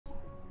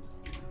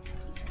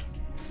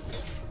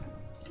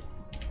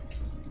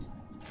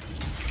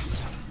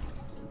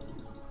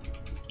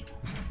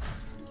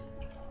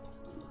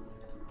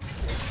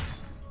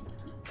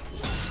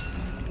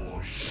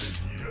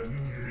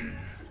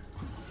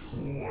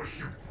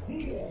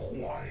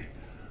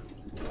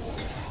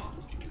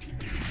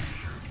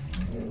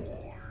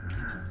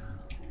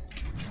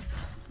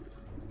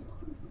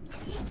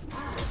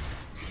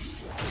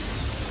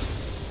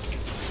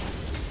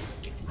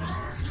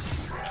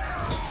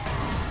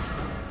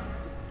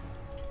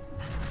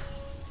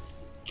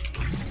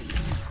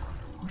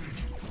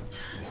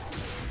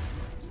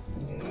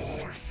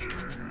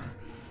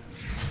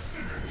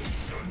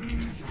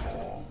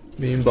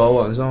明宝，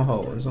晚上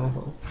好，晚上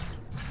好。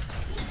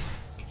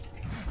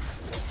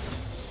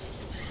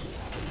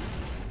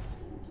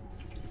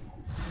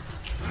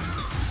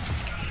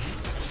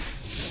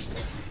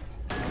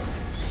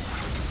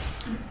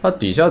它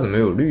底下怎么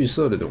有绿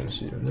色的东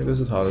西？那个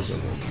是它的什么？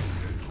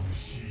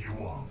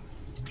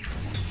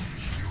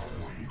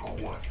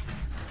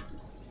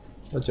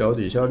它脚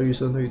底下绿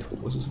色那一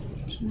坨是什么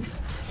东西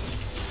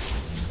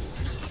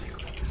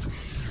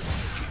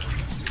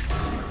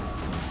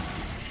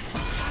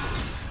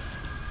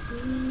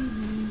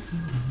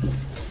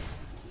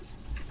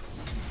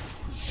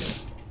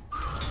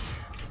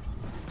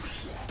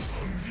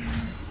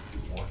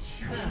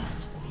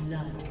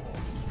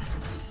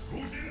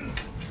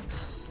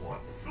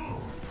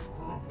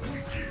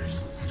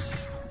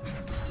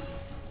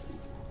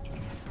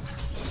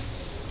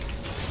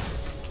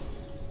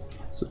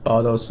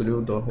？8到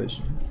16刀还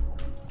行，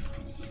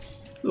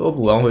我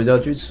补完回家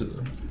去吃，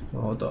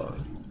然后打了。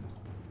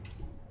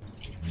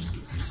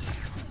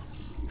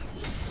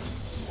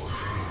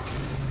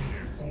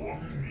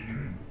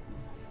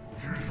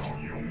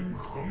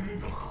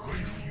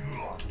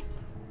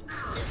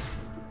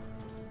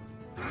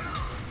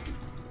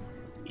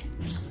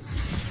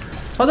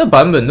他的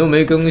版本都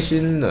没更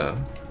新呢。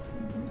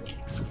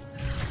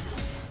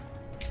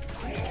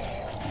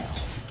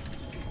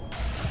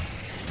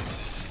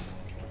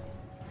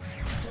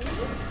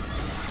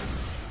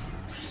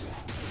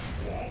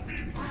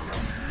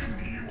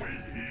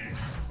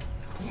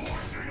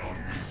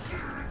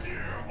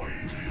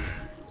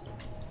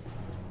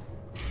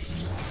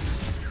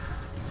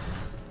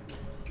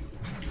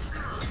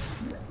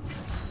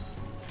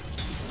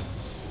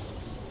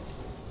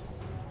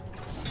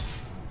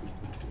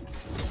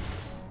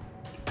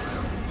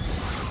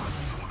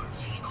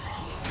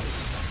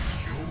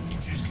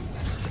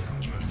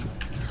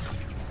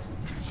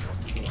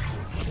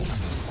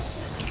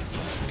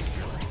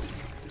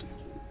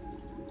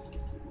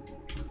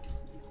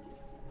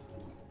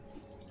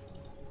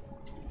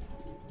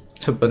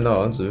这笨到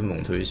好像只会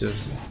猛推一下。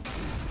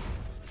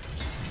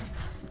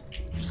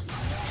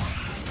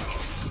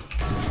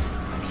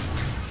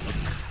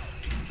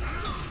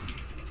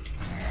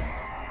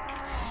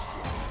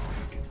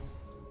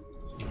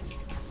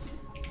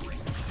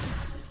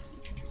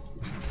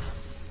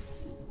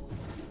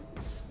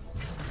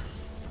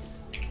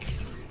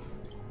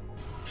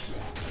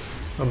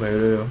他没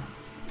了哟。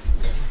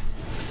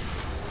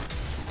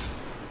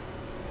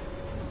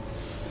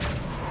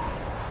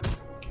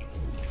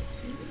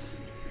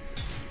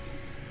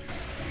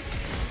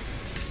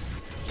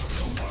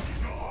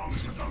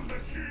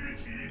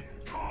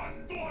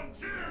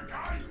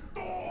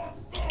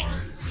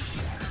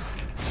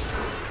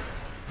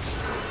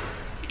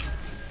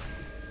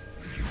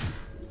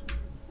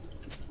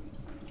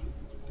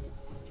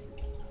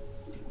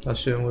他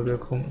线会被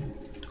控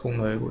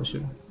来过去。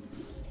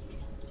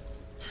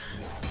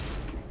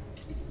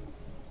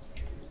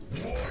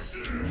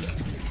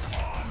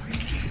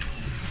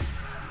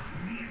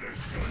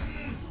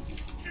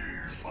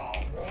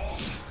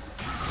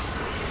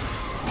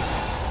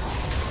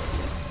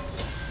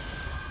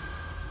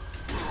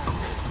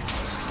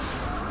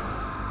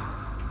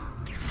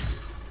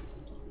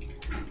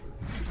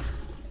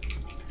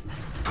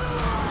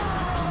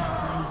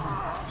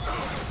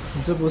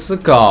你这不是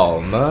搞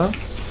吗？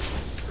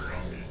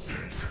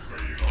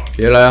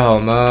别来好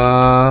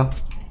吗？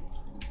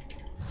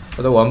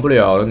他都玩不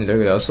了了，你再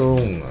给他送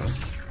啊！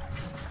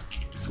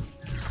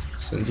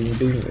神经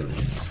病啊你！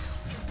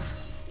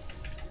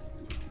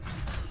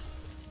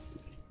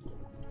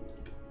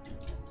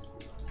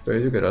可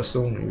以就给他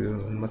送一个，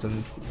他妈真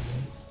土！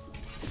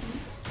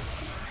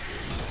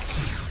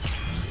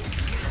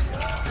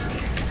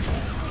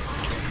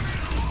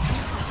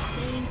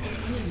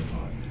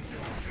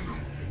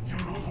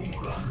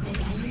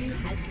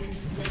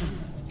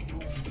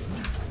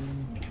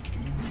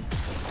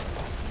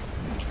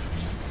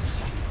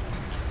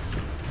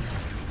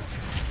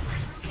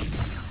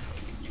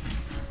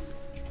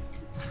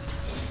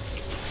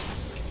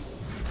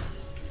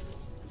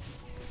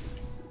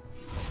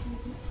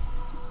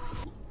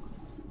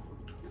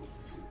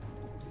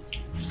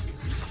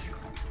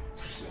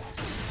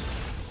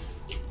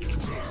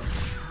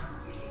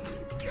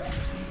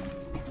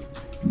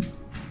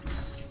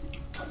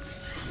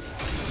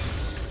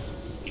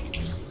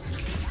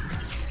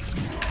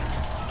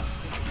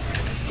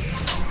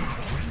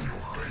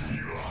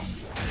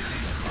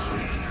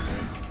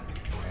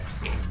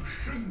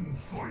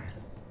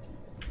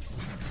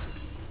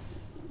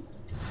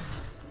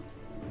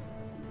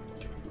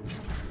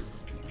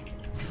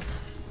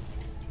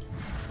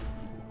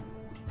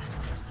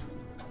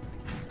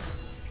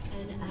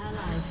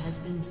 ally has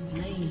been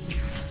slain.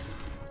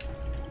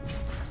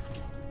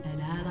 An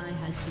ally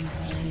has been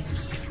slain.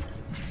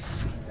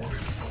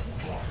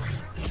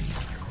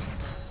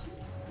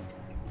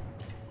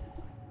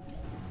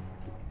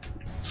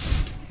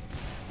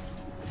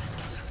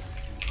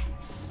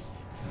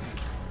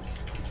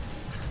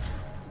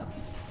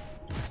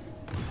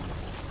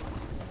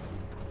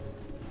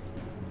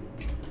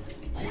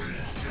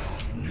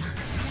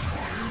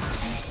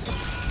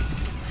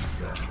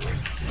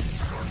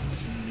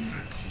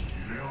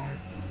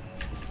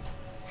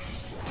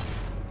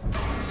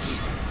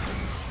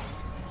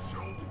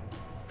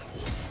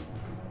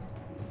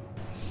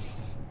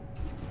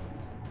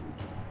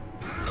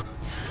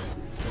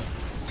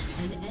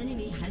 An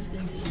enemy has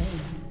been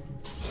slain.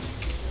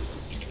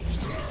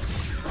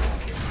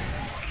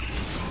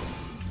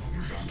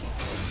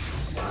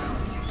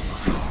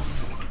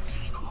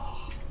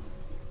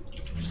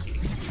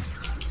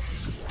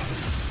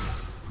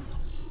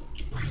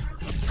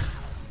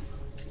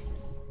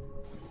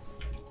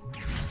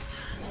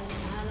 An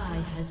ally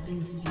has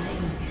been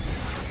slain.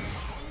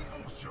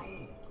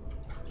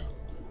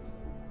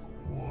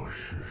 我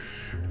是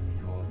深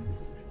渊，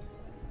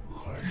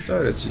还是带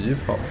了疾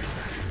跑。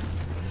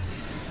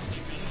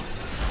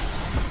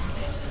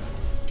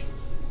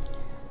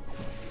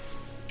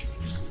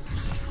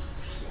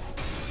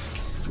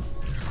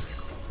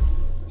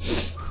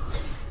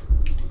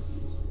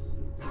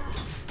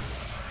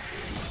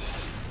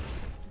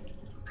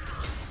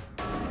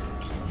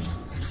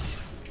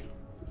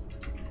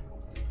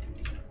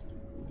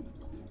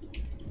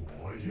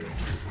 我也会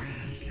微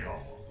笑，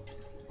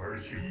而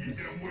且一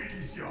边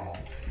微笑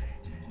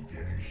一边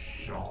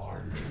杀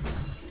人。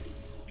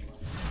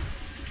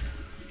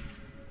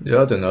也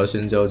要等到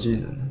先交技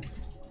能，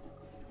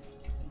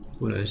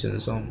不能先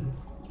上，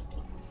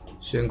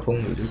先空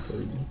了就可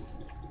以。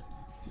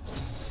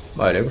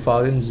买了个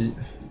发电机。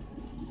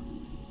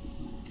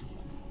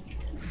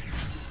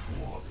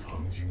 我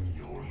曾经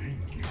有另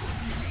一个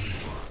名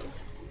字，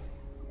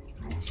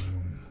如今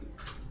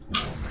我们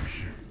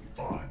是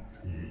暗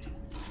翼。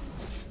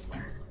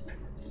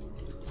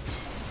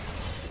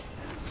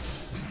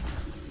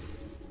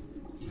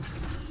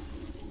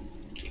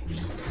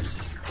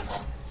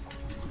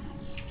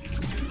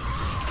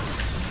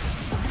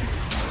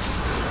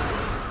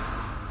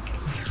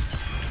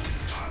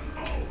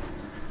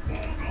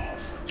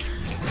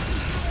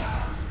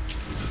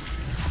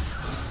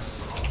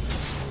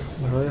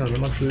我还想他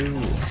妈追我，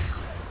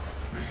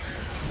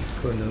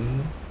可能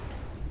吗？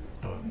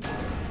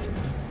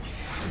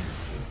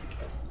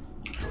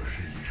这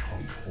是一场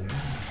崇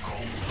高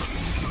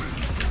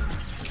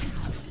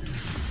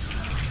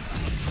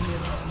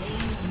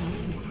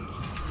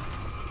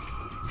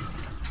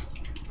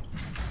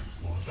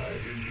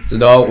知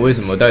道为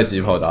什么带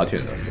疾跑打铁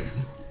人吗？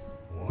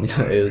你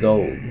能 A 得到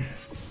我吗？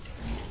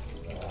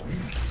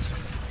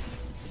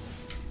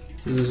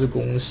这就是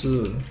公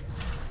式。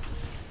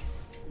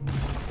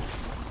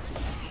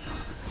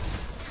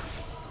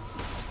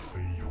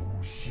 非由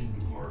心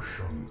而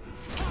生。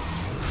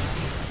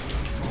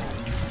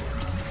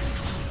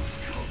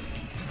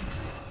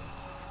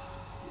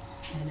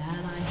 An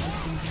ally has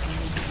been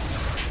slain.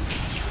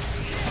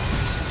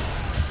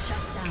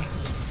 Shut down.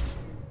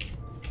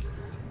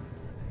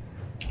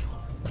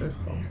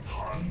 你残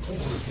酷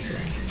的决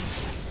定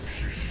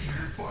是失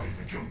败的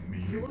证明。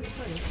 Your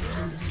turret has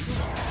been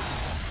destroyed.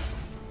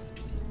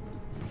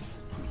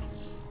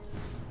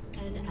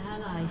 An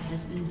ally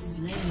has been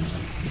slain.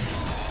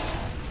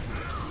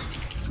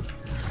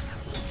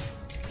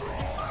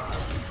 Rampage.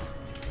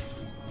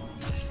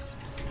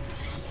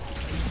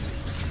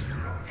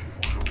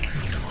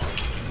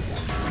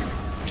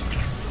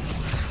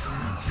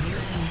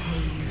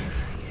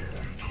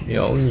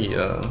 秒你啊！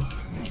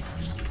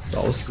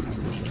找死是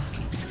不是？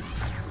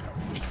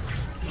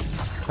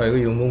开个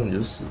幽梦你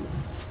就死了。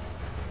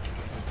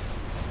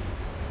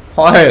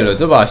坏了，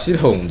这把系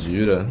统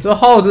局了。这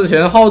号之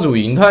前号主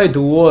赢太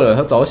多了，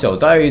他找小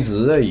戴一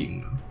直在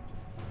赢。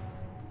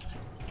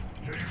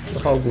这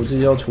号估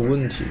计要出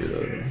问题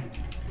了，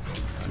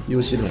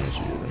又系统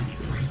局了，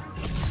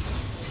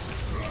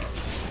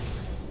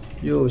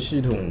又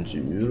系统局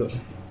了。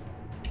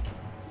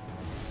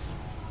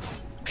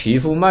皮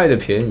肤卖的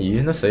便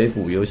宜，那谁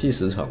补游戏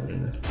时长呢？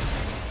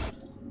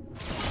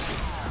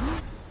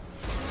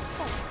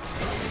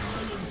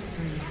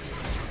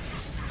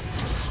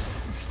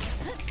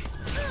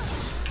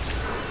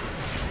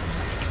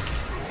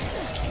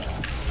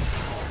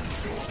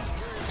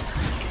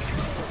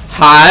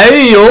 还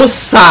有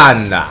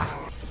闪呐！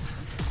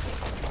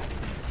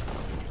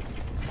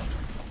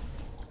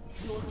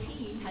 Your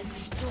team has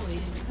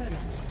destroyed a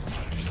turret.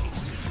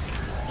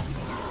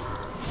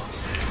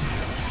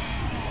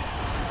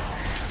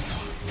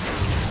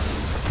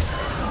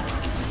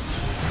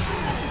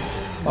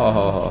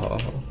 好。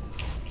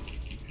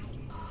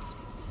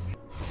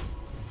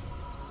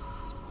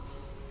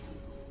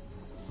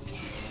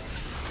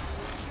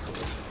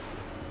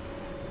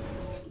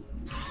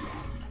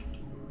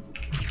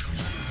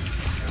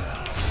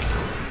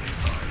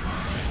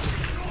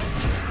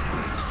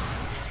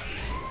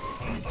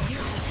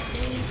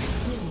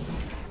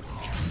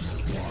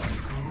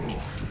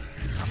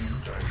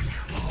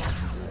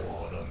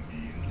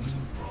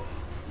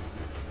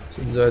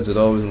现在知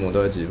道为什么我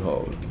带疾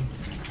跑了。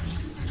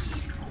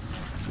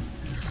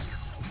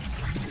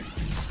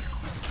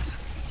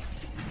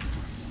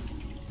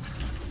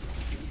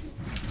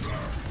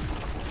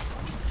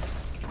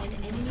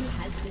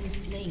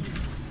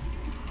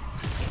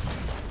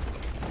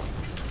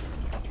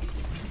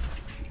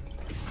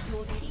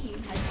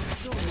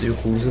 几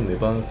乎是没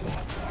办法。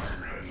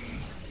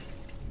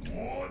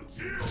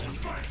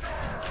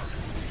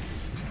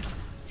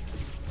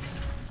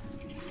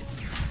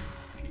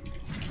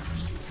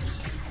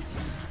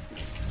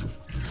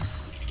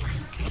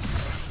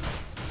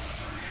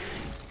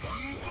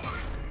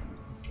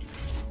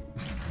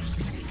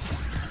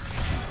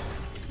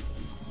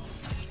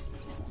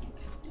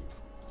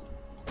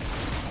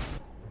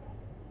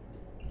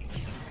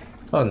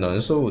他很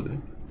难受的。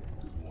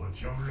 我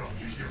将让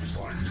这些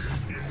凡人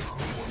变得和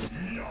我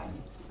一样。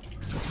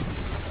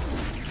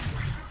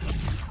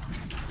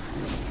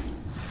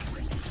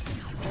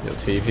有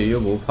TP 又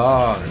不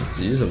怕，你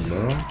急什么？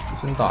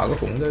先打个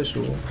红再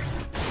说。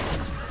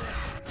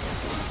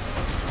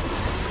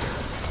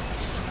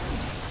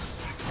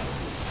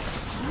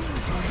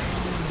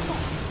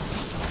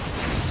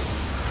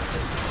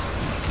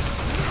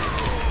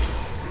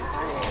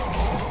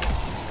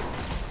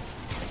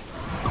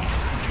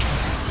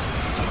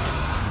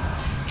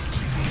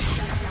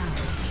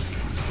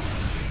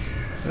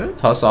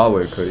他杀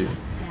我也可以。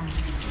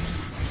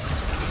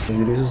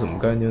攻击力是什么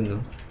概念呢？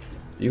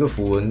一个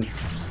符文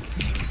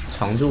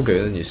常驻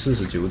给了你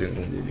49点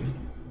攻击力，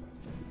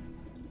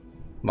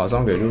马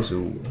上给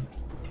65了，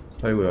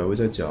还以为还会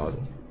再加的。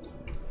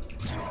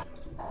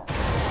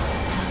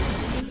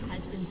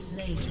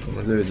我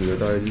们这里直接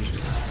带进去。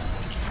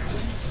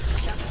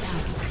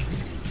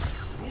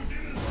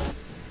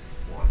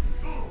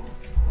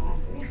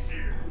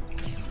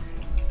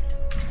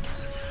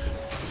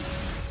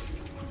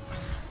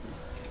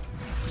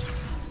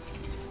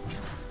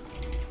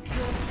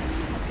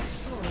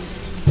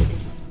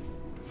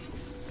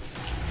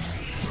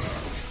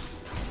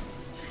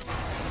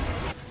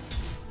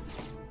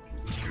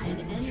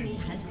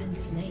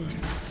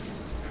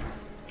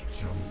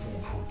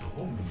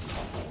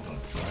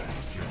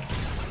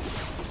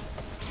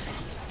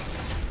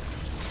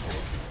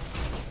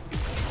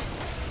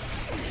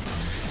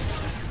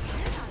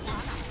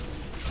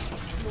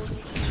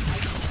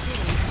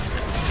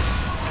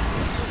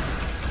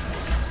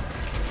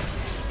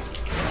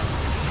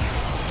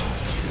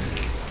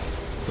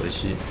 可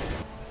惜。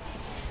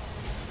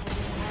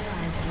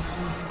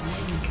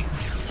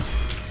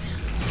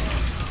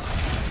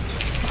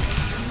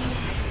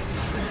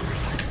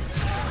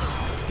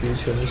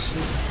1000死。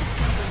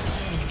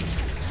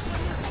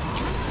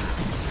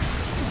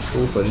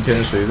出焚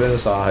天随便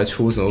杀，还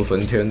出什么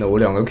焚天的？我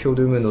2个 Q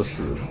对面都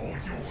死了，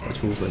还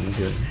出焚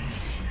天？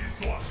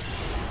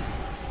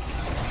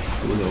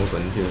出什么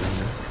焚天呢？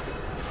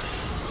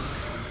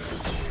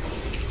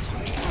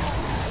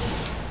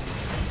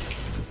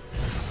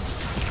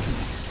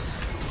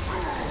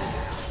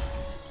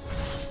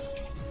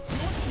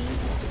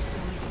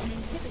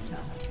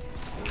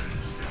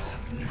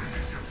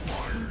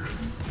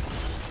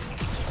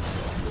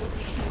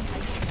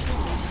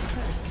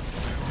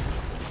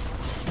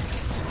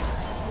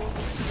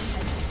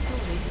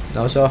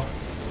 拿下，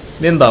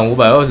面板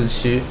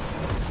527，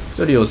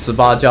这里有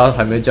18加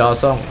还没加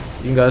上，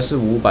应该是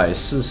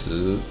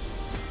545、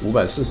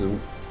545、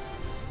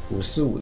545。